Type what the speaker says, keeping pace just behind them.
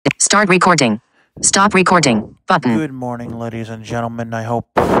Start recording. Stop recording. Button. Good morning, ladies and gentlemen. I hope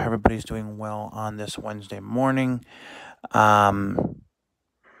everybody's doing well on this Wednesday morning. Sorry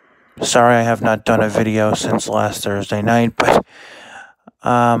I have not done a video since last Thursday night, but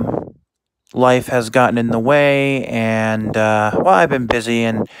life has gotten in the way, and I've been busy,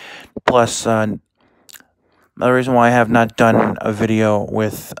 and plus the reason why I have not done a video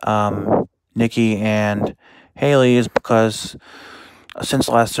with Nikki and Haley is because since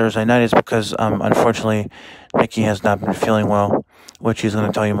last Thursday night is because unfortunately Nikki has not been feeling well, which she's going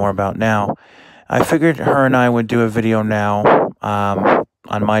to tell you more about now. I figured her and I would do a video now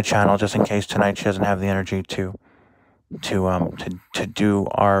on my channel just in case tonight she doesn't have the energy to do our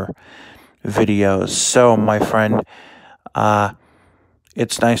videos. So my friend,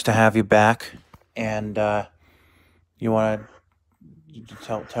 it's nice to have you back, and you want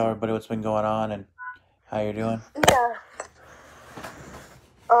to tell everybody what's been going on and how you're doing? Yeah.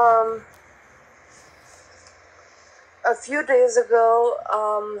 A few days ago,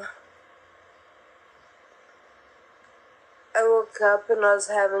 I woke up and I was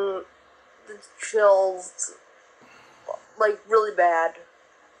having the chills, like, really bad.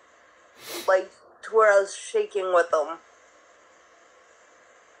 Like, to where I was shaking with them.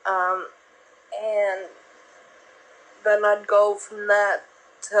 And then I'd go from that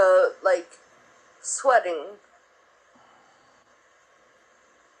to, like, sweating.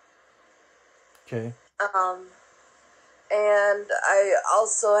 Okay. And I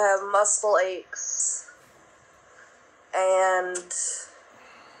also have muscle aches and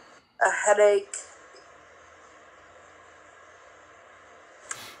a headache.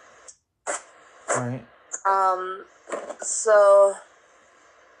 Right. So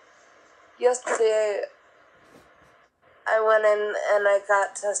yesterday I went in and I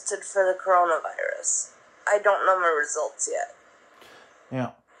got tested for the coronavirus. I don't know my results yet.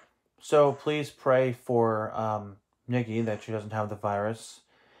 Yeah. So please pray for Nikki that she doesn't have the virus.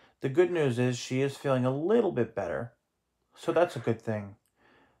 The good news is she is feeling a little bit better. So that's a good thing.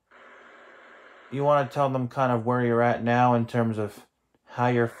 You want to tell them kind of where you're at now in terms of how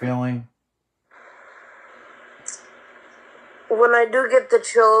you're feeling? When I do get the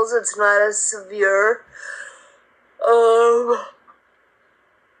chills, it's not as severe.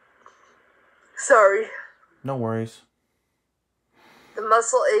 Sorry. No worries. The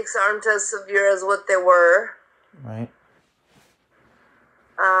muscle aches aren't as severe as what they were. Right.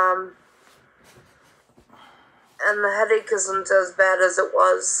 And the headache isn't as bad as it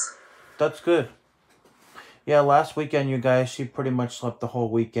was. That's good. Yeah, last weekend, you guys, she pretty much slept the whole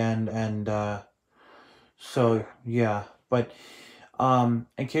weekend, and so yeah. But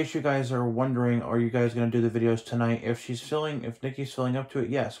in case you guys are wondering, are you guys gonna do the videos tonight? If Nikki's feeling up to it,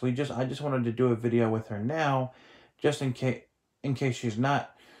 yes. I just wanted to do a video with her now, just in case she's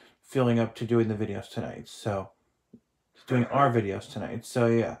not feeling up to doing the videos tonight. So doing our videos tonight. So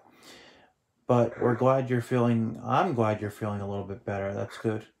yeah. But I'm glad you're feeling a little bit better. That's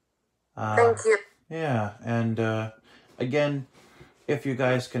good. Thank you. Yeah, and again, if you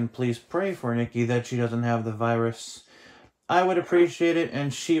guys can please pray for Nikki that she doesn't have the virus, I would appreciate it,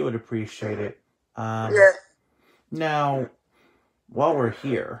 and she would appreciate it. Yeah. Now, while we're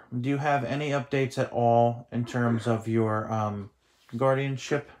here, do you have any updates at all in terms of your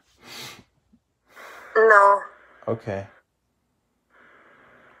guardianship? No. Okay.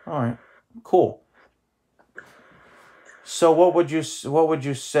 All right. Cool. So what would you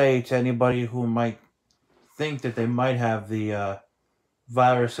say to anybody who might think that they might have the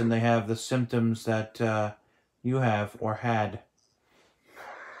virus and they have the symptoms that you have or had?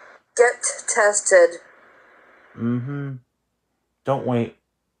 Get tested. Mm-hmm. Don't wait.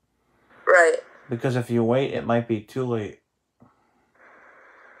 Right. Because if you wait, it might be too late.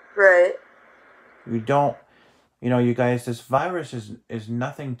 Right. You guys, this virus is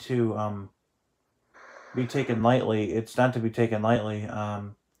nothing to be taken lightly. It's not to be taken lightly.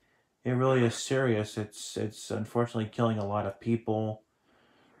 It really is serious. It's unfortunately killing a lot of people.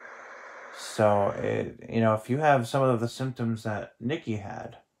 So if you have some of the symptoms that Nikki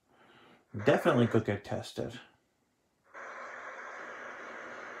had, definitely go get tested.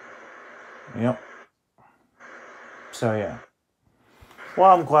 Yep. So yeah.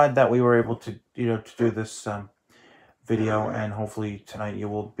 Well, I'm glad that we were able to to do this video, and hopefully tonight you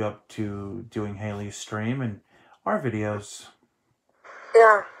will be up to doing Haley's stream and our videos.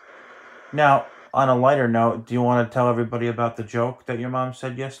 Yeah. Now, on a lighter note, do you want to tell everybody about the joke that your mom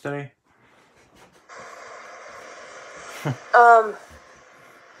said yesterday? My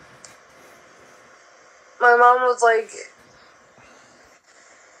mom was like,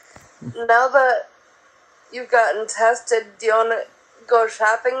 now that you've gotten tested, do you want to go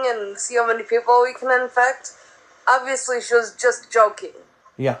shopping and see how many people we can infect. Obviously, she was just joking.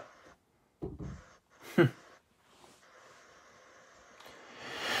 Yeah.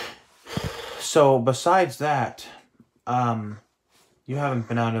 So besides that, you haven't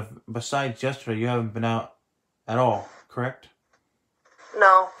been out of, besides yesterday, you haven't been out at all, correct?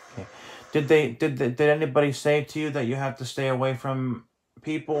 No. Okay. Did anybody say to you that you have to stay away from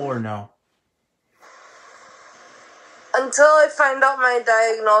people or no? Until I find out my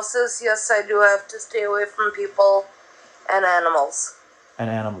diagnosis, yes, I do have to stay away from people and animals. And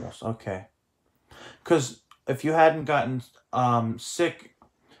animals, okay. Because if you hadn't gotten sick,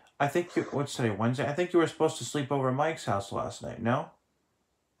 I think you, what's today, Wednesday? I think you were supposed to sleep over at Mike's house last night, no?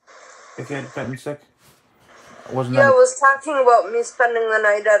 If you hadn't gotten sick? Wasn't Yeah, I that... was talking about me spending the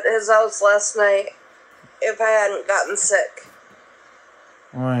night at his house last night if I hadn't gotten sick.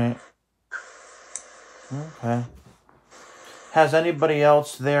 Right. Okay. Has anybody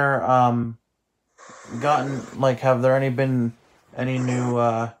else there gotten, like, have there been any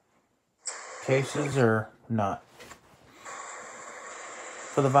new cases or not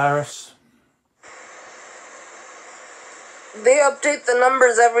for the virus? They update the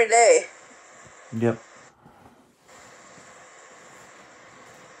numbers every day. Yep.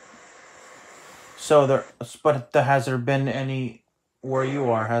 So has there been any, where you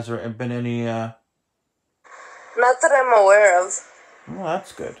are, has there been any, Not that I'm aware of. well,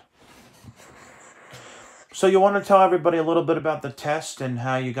 that's good. So you want to tell everybody a little bit about the test and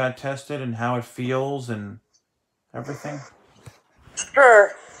how you got tested and how it feels and everything?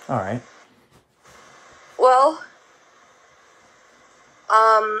 Sure. All right. Well,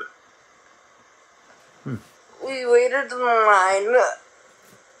 we waited in line,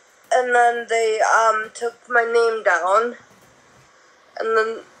 and then they, took my name down, and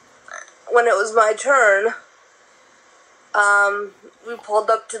then when it was my turn, we pulled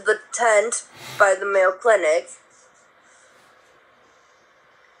up to the tent by the Mayo Clinic,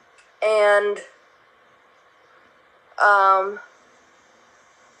 and,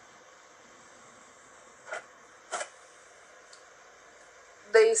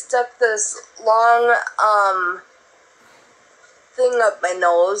 they stuck this long, thing up my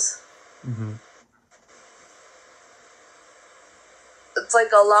nose. Mm-hmm. It's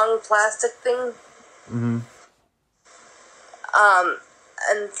like a long plastic thing. Mm-hmm.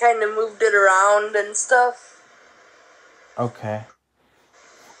 And kind of moved it around and stuff. Okay.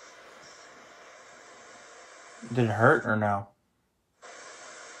 Did it hurt or no?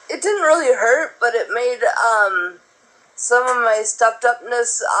 It didn't really hurt, but it made, some of my stuffed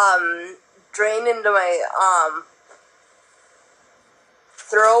upness, drain into my,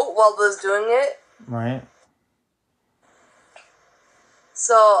 throat while I was doing it. Right.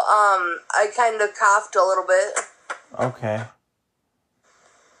 So, I kind of coughed a little bit. Okay.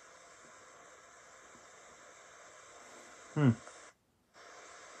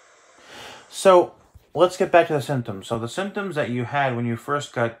 So, let's get back to the symptoms. So, the symptoms that you had when you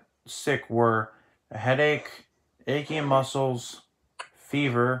first got sick were a headache, aching muscles,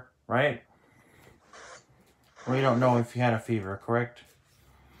 fever, right? We don't know if you had a fever, correct?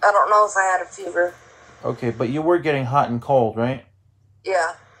 I don't know if I had a fever. Okay, but you were getting hot and cold, right?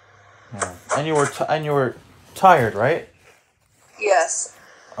 Yeah. Yeah. And you were tired, right? Yes.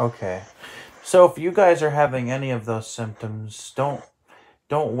 Okay. So if you guys are having any of those symptoms, don't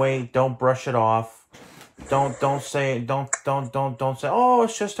wait, don't brush it off. Don't say, oh,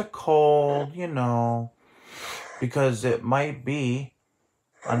 it's just a cold, because it might be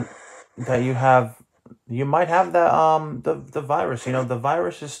that you might have the virus. The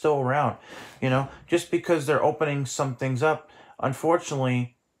virus is still around. Just because they're opening some things up,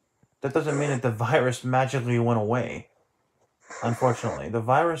 unfortunately, that doesn't mean that the virus magically went away. Unfortunately, the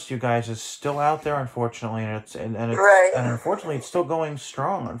virus, you guys, is still out there. Unfortunately, and Right. and unfortunately, it's still going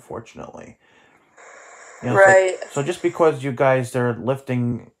strong. Unfortunately, Right. So just because you guys are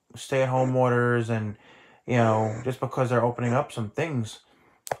lifting stay-at-home orders and just because they're opening up some things,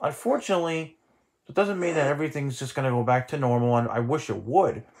 unfortunately, it doesn't mean that everything's just going to go back to normal. And I wish it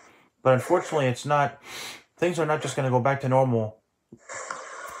would, but unfortunately, it's not. Things are not just going to go back to normal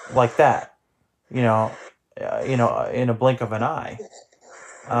like that. In a blink of an eye.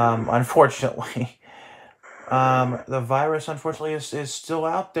 Unfortunately, the virus, unfortunately, is still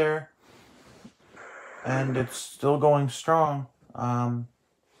out there, and it's still going strong. So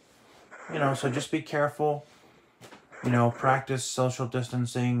just be careful. Practice social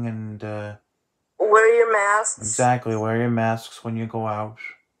distancing and Wear your masks. exactly, wear your masks when you go out.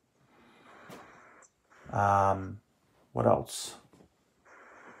 What else?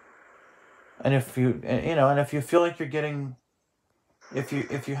 And if you feel like you're getting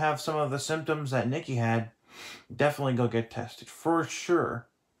if you have some of the symptoms that Nikki had, definitely go get tested for sure.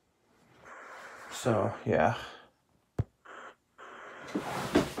 So yeah.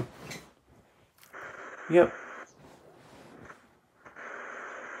 Yep.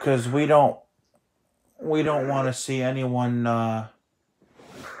 Because we don't want to see anyone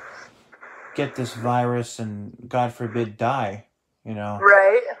get this virus and God forbid die. You know.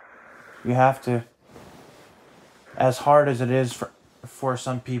 Right. You have to, as hard as it is for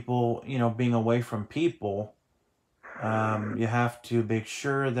some people, you know, being away from people, you have to make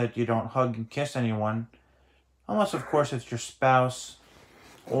sure that you don't hug and kiss anyone, unless of course it's your spouse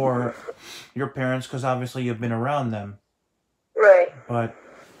or your parents, because obviously you've been around them. Right. But,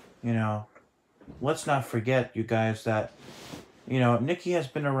 you know, let's not forget, you guys, that, you know, Nikki has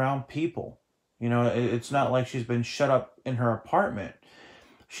been around people. You know, it's not like she's been shut up in her apartment.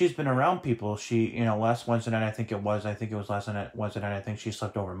 She's been around people. She, you know, last Wednesday night, I think it was last night, Wednesday night, I think she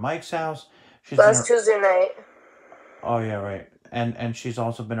slept over at Mike's house. Last Tuesday night. Oh, yeah, right. And she's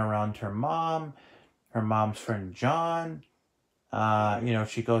also been around her mom, her mom's friend John. You know,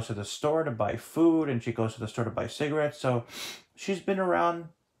 she goes to the store to buy food, and she goes to the store to buy cigarettes. So she's been around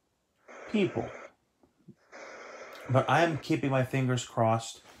people. But I am keeping my fingers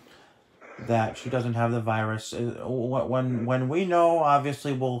crossed that she doesn't have the virus. When we know,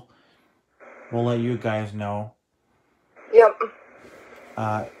 obviously we'll let you guys know. Yep.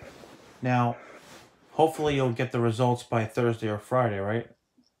 Now, hopefully you'll get the results by Thursday or Friday, right?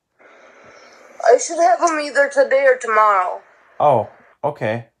 I should have them either today or tomorrow. Oh,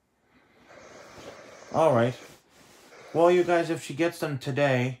 okay. All right. Well, you guys, if she gets them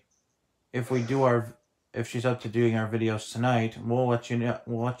today, if she's up to doing our videos tonight, we'll let you know.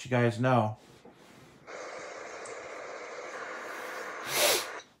 We'll let you guys know.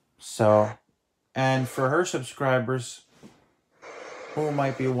 So, and for her subscribers who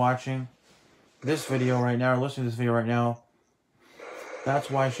might be watching this video right now or listening to this video right now, that's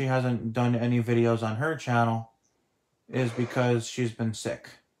why she hasn't done any videos on her channel, is because she's been sick.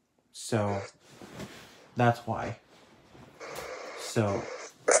 So, that's why. So,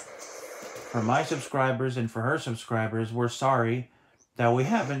 for my subscribers and for her subscribers, we're sorry that we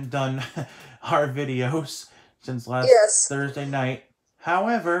haven't done our videos since last Thursday night.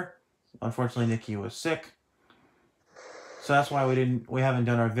 However, unfortunately Nikki was sick. So that's why we haven't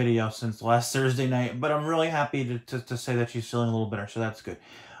done our video since last Thursday night. But I'm really happy to say that she's feeling a little better, so that's good.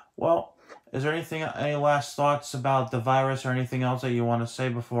 Well, is there any last thoughts about the virus or anything else that you want to say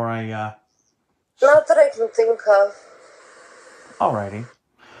before I Not that I can think of. Alrighty.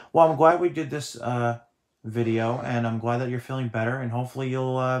 Well, I'm glad we did this video, and I'm glad that you're feeling better, and hopefully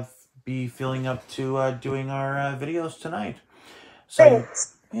you'll be feeling up to doing our videos tonight. So,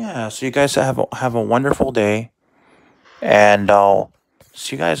 Thanks. yeah, so you guys have a wonderful day, and I'll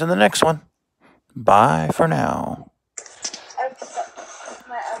see you guys in the next one. Bye for now. I have to put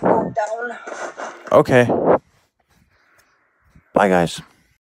my iPod down. Okay. Bye, guys.